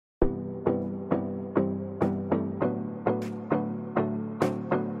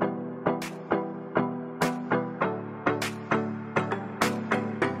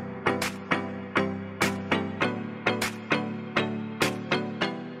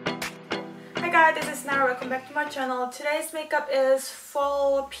Hi, this is Nara. Welcome back to my channel. Today's makeup is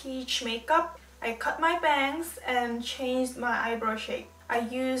fall peach makeup. I cut my bangs and changed my eyebrow shape. I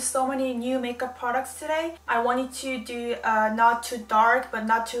used so many new makeup products today. I wanted to do not too dark but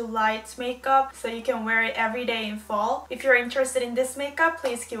not too light makeup so you can wear it every day in fall. If you're interested in this makeup,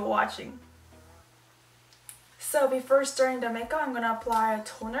 please keep watching. So before starting the makeup, I'm gonna apply a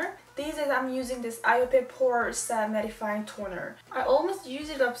toner. These days I'm using this IOPE PORE Set Mattifying Toner. I almost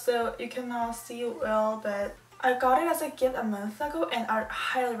used it up so you cannot see it well, but I got it as a gift a month ago and I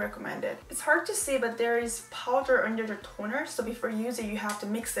highly recommend it. It's hard to see but there is powder under the toner, so before using you have to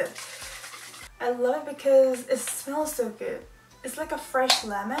mix it. I love it because it smells so good. It's like a fresh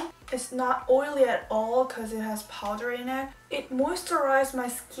lemon. It's not oily at all because it has powder in it. It moisturized my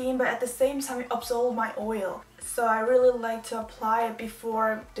skin but at the same time it absorbed my oil. So I really like to apply it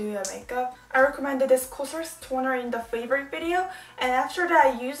before doing a makeup. I recommended this Cosrx toner in the favorite video, and after that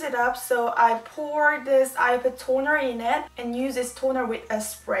I use it up, so I pour this IOPE toner in it and use this toner with a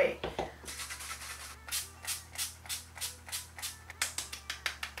spray.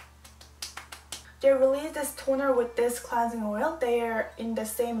 They released this toner with this cleansing oil. They are in the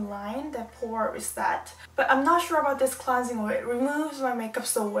same line that PORE is that. But I'm not sure about this cleansing oil. It removes my makeup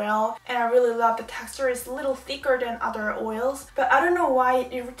so well and I really love the texture. It's a little thicker than other oils. But I don't know why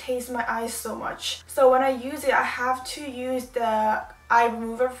it irritates my eyes so much. So when I use it, I have to use the eye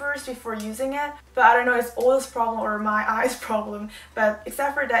remover first before using it. But I don't know if it's oil's problem or my eye's problem. But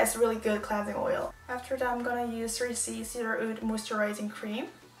except for that, it's really good cleansing oil. After that, I'm gonna use CEDER moisturizing cream.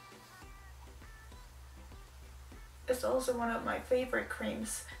 It's also one of my favorite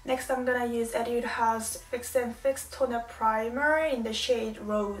creams. Next, I'm gonna use ETUDE FIX&FIX Toner Primer in the shade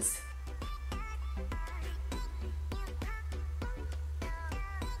Rose.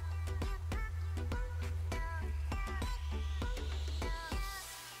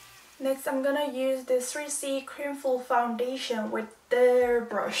 Next, I'm gonna use this CREAMFUL foundation with their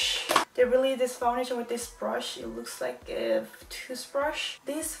brush. They released this foundation with this brush. It looks like a toothbrush.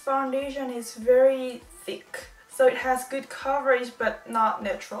 This foundation is very thick, so it has good coverage but not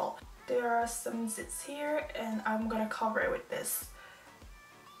natural. There are some zits here and I'm gonna cover it with this.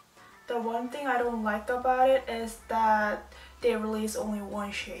 The one thing I don't like about it is that they release only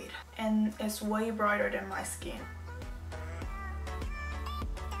one shade and it's way brighter than my skin.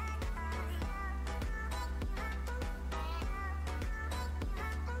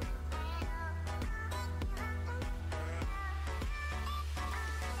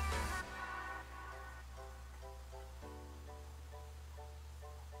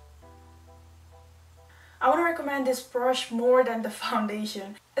 I want to recommend this brush more than the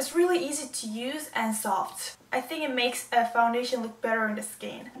foundation. It's really easy to use and soft. I think it makes a foundation look better in the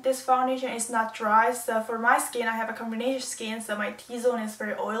skin. This foundation is not dry, so for my skin, I have a combination skin, so my T-zone is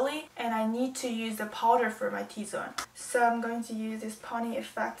very oily and I need to use the powder for my T-zone. So I'm going to use this PEONY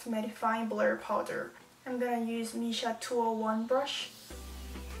Effect Mattifying Blur Powder. I'm going to use Missha 201 brush.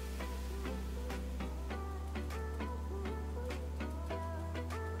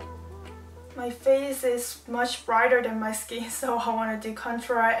 My face is much brighter than my skin, so I want to do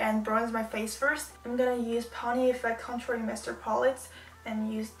contour and bronze my face first. I'm gonna use PEONY Effect Contouring Master Palette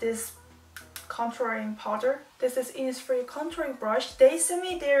and use this contouring powder. This is Innisfree contouring brush. They sent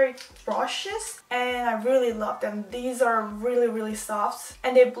me their brushes and I really love them. These are really soft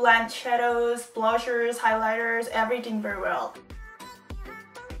and they blend shadows, blushers, highlighters, everything very well.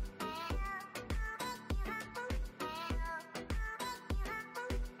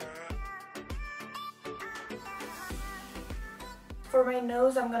 For my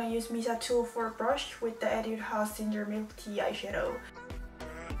nose, I'm gonna use Missha 204 brush with the ETUDE Ginger Milk Tea eyeshadow.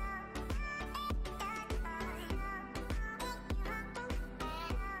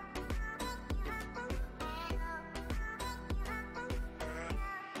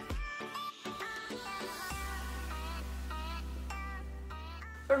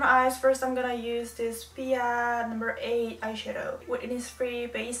 For my eyes, first I'm gonna use this BBIA number 8 eyeshadow with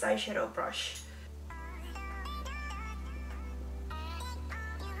Innisfree base eyeshadow brush.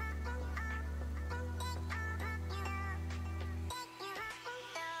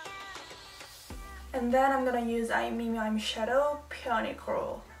 And then I'm gonna use eyeshadow Peony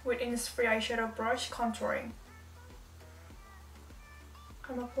Coral with Innisfree eyeshadow brush contouring.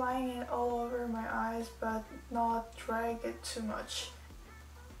 I'm applying it all over my eyes but not drag it too much.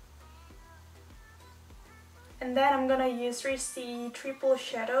 And then I'm gonna use 3C Triple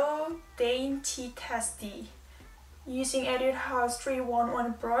Shadow Dainty Tasty. Using ETUDE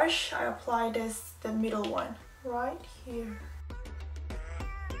 311 brush, I apply the middle one right here.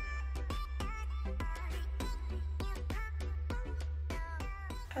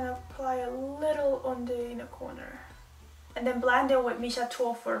 and apply a little on the inner corner. And then blend it with Misha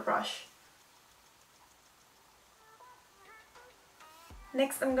 204 brush.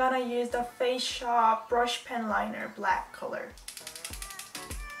 Next, I'm gonna use the Face Shop brush pen liner, black color.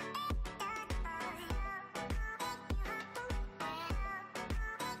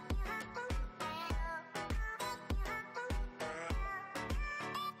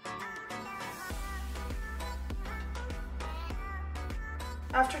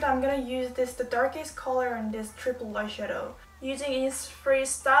 After that, I'm gonna use the darkest color in this triple eyeshadow. Using Innisfree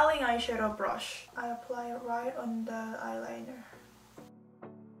styling eyeshadow brush, I apply it right on the eyeliner.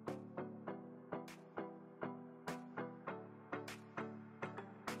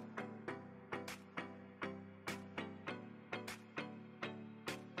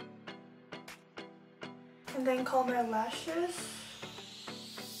 And then curl my lashes.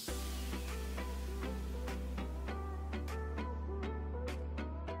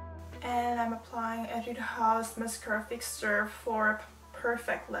 And I'm applying Etude House Mascara Fixer for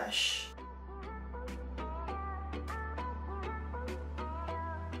perfect lash.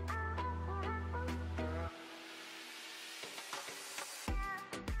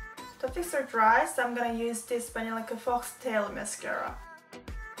 The fixer dries, so I'm gonna use this Vanilla Foxtail mascara.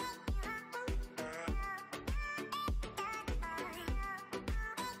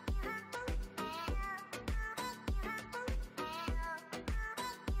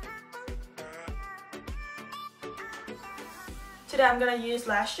 Today I'm gonna use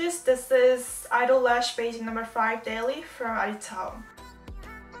lashes. This is Idol Lash Base number 5 Daily from IOPE.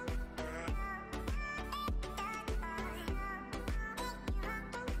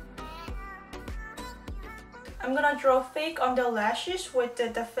 I'm gonna draw fake on the lashes with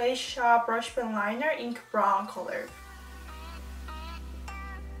the Face Shop brush pen liner ink brown color.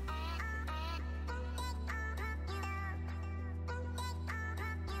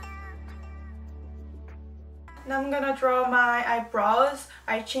 Now I'm gonna draw my eyebrows.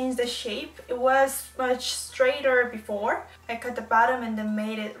 I changed the shape. It was much straighter before. I cut the bottom and then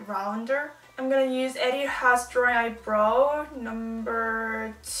made it rounder. I'm gonna use Etude House Drawing Eyebrow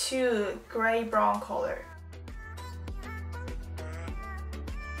number 2 gray brown color.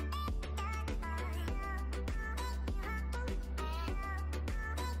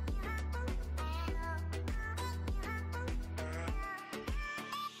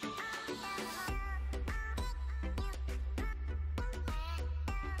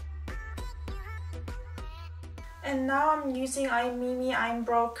 And now I'm using iMimi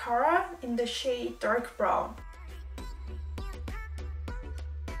Eyebrow Cara in the shade dark brown.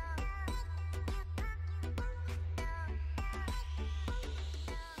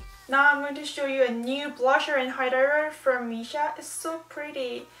 Now I'm going to show you a new blusher and highlighter from Misha. It's so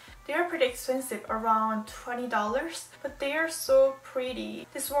pretty. They are pretty expensive, around $20, but they are so pretty.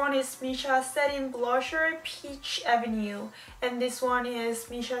 This one is Misha Setting Blusher Peach Avenue, and this one is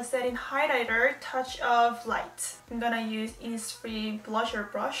Misha Setting Highlighter Touch of Light. I'm gonna use Innisfree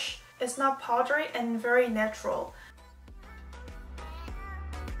blusher brush. It's not powdery and very natural.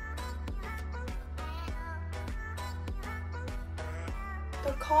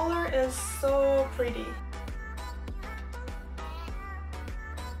 The color is so pretty.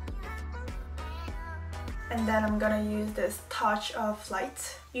 And then I'm gonna use this Touch of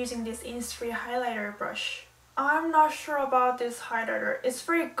Light using this Innisfree highlighter brush. I'm not sure about this highlighter. It's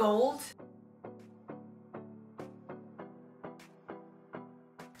very gold.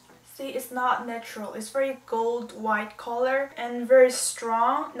 See, it's not natural. It's very gold white color and very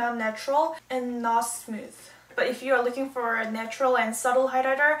strong, not natural and not smooth. But if you are looking for a natural and subtle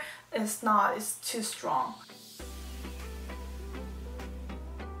highlighter, it's not. It's too strong.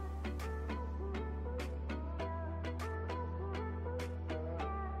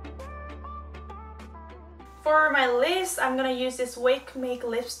 For my lips, I'm gonna use this Wake Make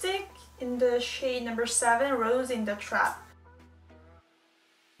lipstick in the shade number 7, Rose in the Trap.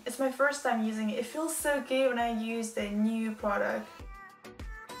 It's my first time using it. It feels so good when I use the new product.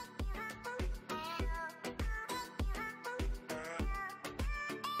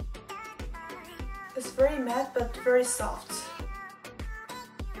 It's very matte but very soft.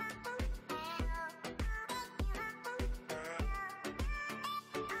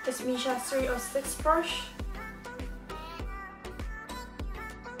 This Misha 306 brush.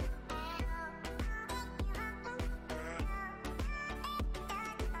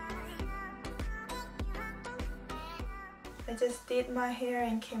 I just did my hair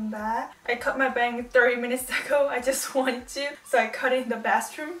and came back. I cut my bang 30 minutes ago. I just wanted to, so I cut it in the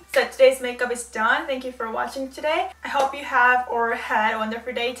bathroom. So today's makeup is done. Thank you for watching today. I hope you have or had a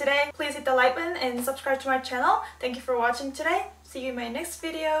wonderful day today. Please hit the like button and subscribe to my channel. Thank you for watching today. See you in my next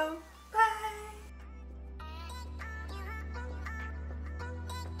video.